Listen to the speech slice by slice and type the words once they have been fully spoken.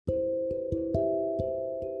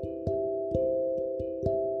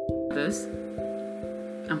mothers.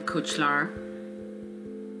 I'm Coach Lara,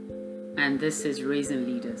 and this is Raising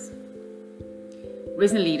Leaders.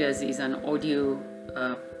 Raising Leaders is an audio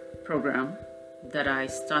program that I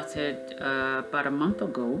started about a month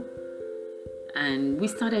ago, and we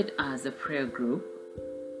started as a prayer group,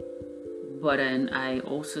 but then I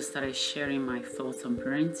also started sharing my thoughts on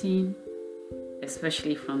parenting,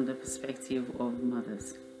 especially from the perspective of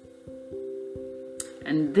mothers.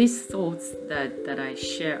 And these thoughts that I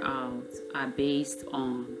share out are based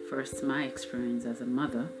on, first, my experience as a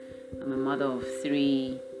mother. I'm a mother of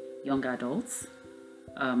 3 young adults.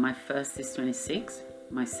 My first is 26,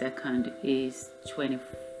 my second is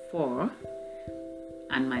 24,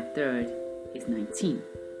 and my third is 19.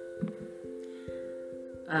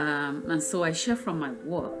 And so I share from my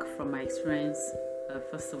work, from my experience,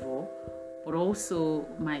 first of all, but also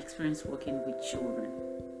my experience working with children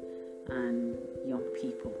and young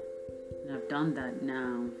people. And I've done that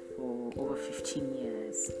now for over 15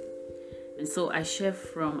 years. And so I share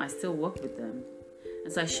I still work with them.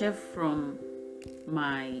 And so I share from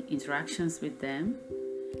my interactions with them,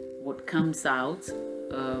 what comes out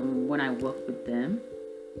when I work with them,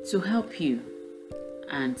 to help you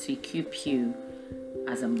and to equip you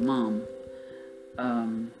as a mom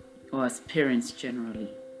or as parents generally,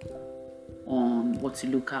 on what to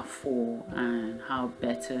look out for and how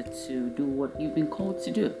better to do what you've been called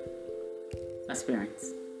to do as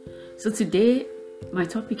parents. So today, my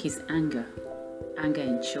topic is anger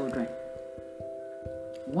in children.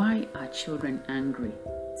 Why are children angry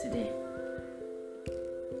today?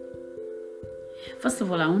 First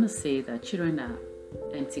of all, I want to say that children are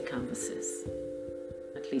empty canvases,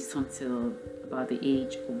 at least until about the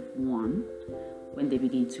age of 1, when they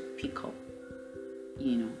begin to pick up,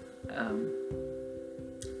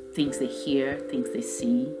 things they hear, things they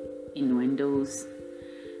see, innuendos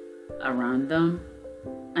around them,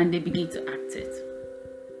 and they begin to act it.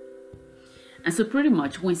 And so pretty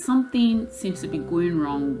much when something seems to be going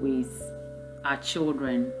wrong with our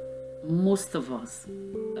children, most of us,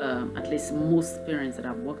 at least most parents that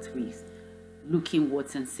I've worked with, look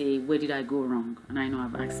inwards and say, where did I go wrong? And I know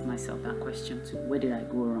I've asked myself that question too. Where did I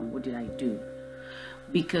go wrong? What did I do?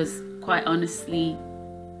 Because quite honestly,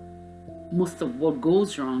 most of what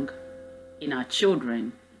goes wrong in our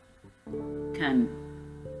children can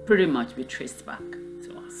pretty much be traced back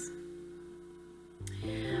to us.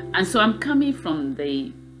 And so I'm coming from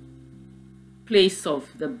the place of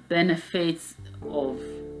the benefits of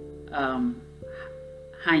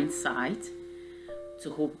hindsight to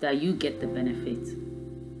hope that you get the benefit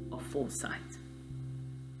of foresight.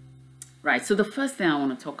 Right, so the first thing I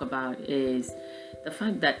want to talk about is the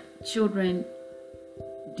fact that children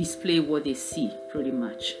display what they see pretty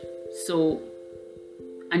much. So,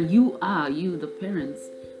 and you, the parents,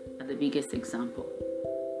 are the biggest example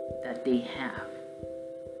that they have.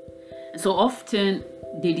 And so often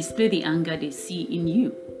they display the anger they see in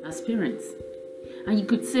you as parents. And you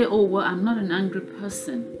could say, oh, well, I'm not an angry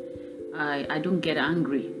person. I don't get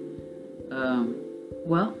angry.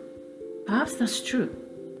 Well, perhaps that's true.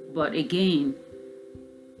 But again,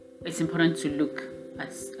 it's important to look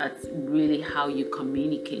at really how you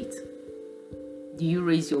communicate. Do you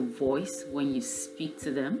raise your voice when you speak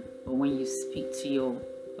to them or when you speak to your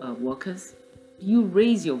workers? Do you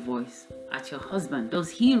raise your voice at your husband? Does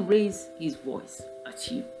he raise his voice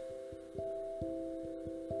at you?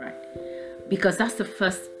 Right. Because that's the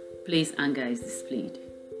first place anger is displayed,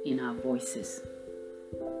 in our voices,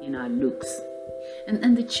 in our looks.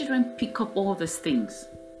 And the children pick up all these things.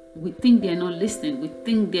 We think they're not listening. We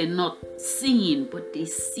think they're not seeing, but they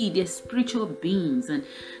see. They're spiritual beings. And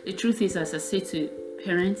the truth is, as I say to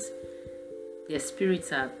parents, their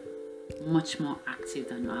spirits are much more active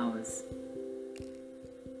than ours.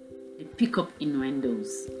 They pick up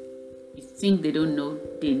innuendos. You think they don't know,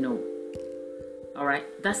 they know. All right,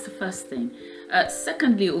 that's the first thing.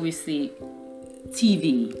 Secondly, obviously,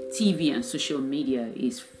 TV and social media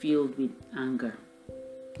is filled with anger.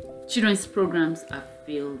 Children's programs are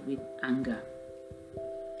filled with anger.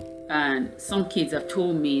 And some kids have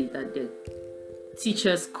told me that the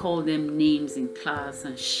teachers call them names in class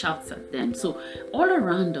and shouts at them. So all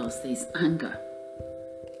around us, there's anger.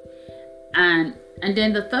 And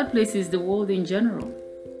then the third place is the world in general.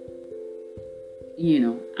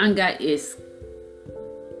 Anger is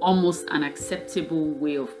almost an acceptable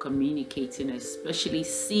way of communicating, especially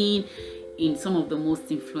seen in some of the most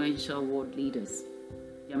influential world leaders.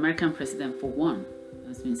 The American president, for one,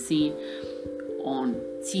 has been seen on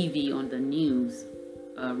TV, on the news,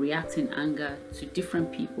 reacting anger to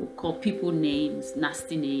different people, call people names,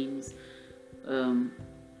 nasty names.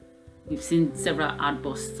 We've seen several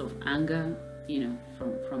outbursts of anger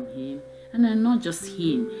from him. And then not just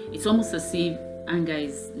him, it's almost as if anger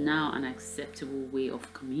is now an acceptable way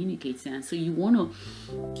of communicating. And so you want to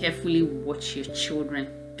carefully watch your children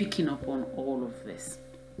picking up on all of this.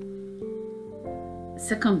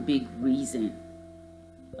 Second big reason,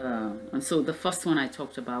 and so the first one I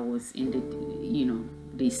talked about was in the,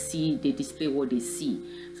 they display what they see.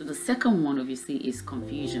 So the second one obviously is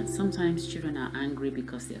confusion. Sometimes children are angry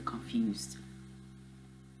because they're confused.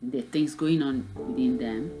 There are things going on within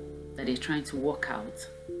them that they're trying to work out.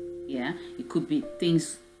 Yeah, it could be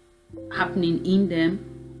things happening in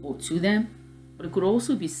them or to them, but it could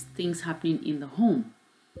also be things happening in the home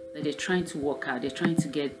that they're trying to work out. They're trying to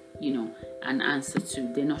get, an answer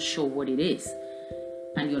to. They're not sure what it is.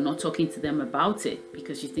 And you're not talking to them about it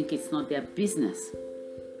because you think it's not their business.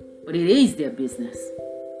 But it is their business.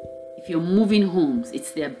 If you're moving homes,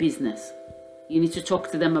 it's their business. You need to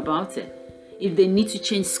talk to them about it. If they need to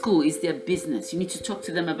change school, it's their business. You need to talk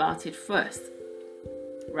to them about it first.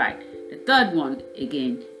 Right. The third one,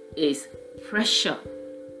 again, is pressure,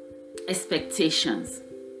 expectations.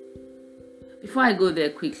 Before I go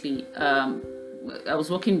there quickly, I was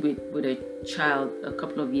working with a child a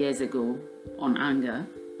couple of years ago on anger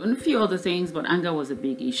and a few other things, but anger was a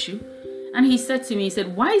big issue. And he said to me, he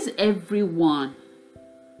said, why is everyone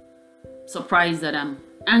surprised that I'm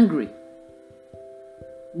angry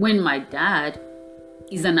when my dad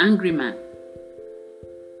is an angry man?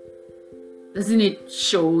 Doesn't it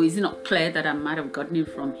show, is it not clear that I might have gotten it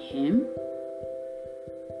from him?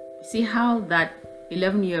 You see how that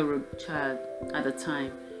 11-year-old child at the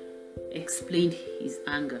time explained his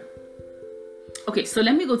anger. Okay, so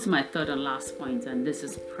let me go to my third and last point, and this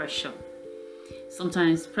is pressure.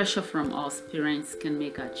 Sometimes pressure from us parents can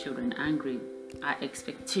make our children angry, our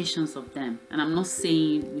expectations of them. And I'm not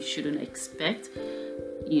saying we shouldn't expect,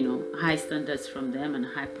 high standards from them and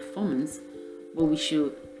high performance, but we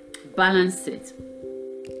should balance it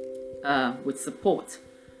with support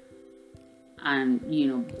and,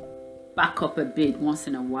 back up a bit once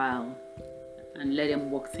in a while and let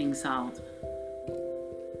them work things out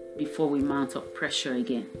before we mount up pressure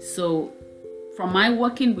again. So from my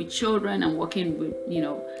working with children and working with,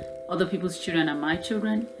 other people's children and my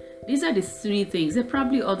children, these are the three things. There are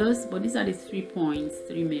probably others, but these are the 3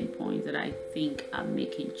 main points that I think are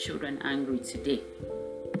making children angry today.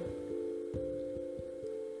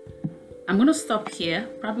 I'm going to stop here,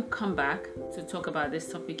 probably come back to talk about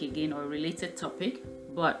this topic again or a related topic,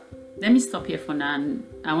 but let me stop here for now. And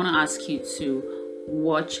I want to ask you to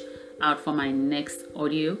watch out for my next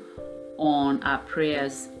audio on our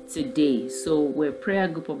prayers today. So we're a prayer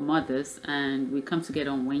group of mothers and we come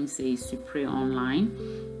together on Wednesdays to pray online.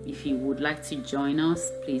 If you would like to join us,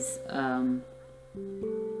 please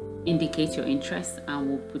indicate your interest and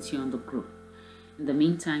we'll put you on the group. In the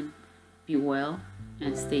meantime, be well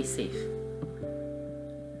and stay safe.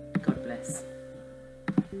 God bless.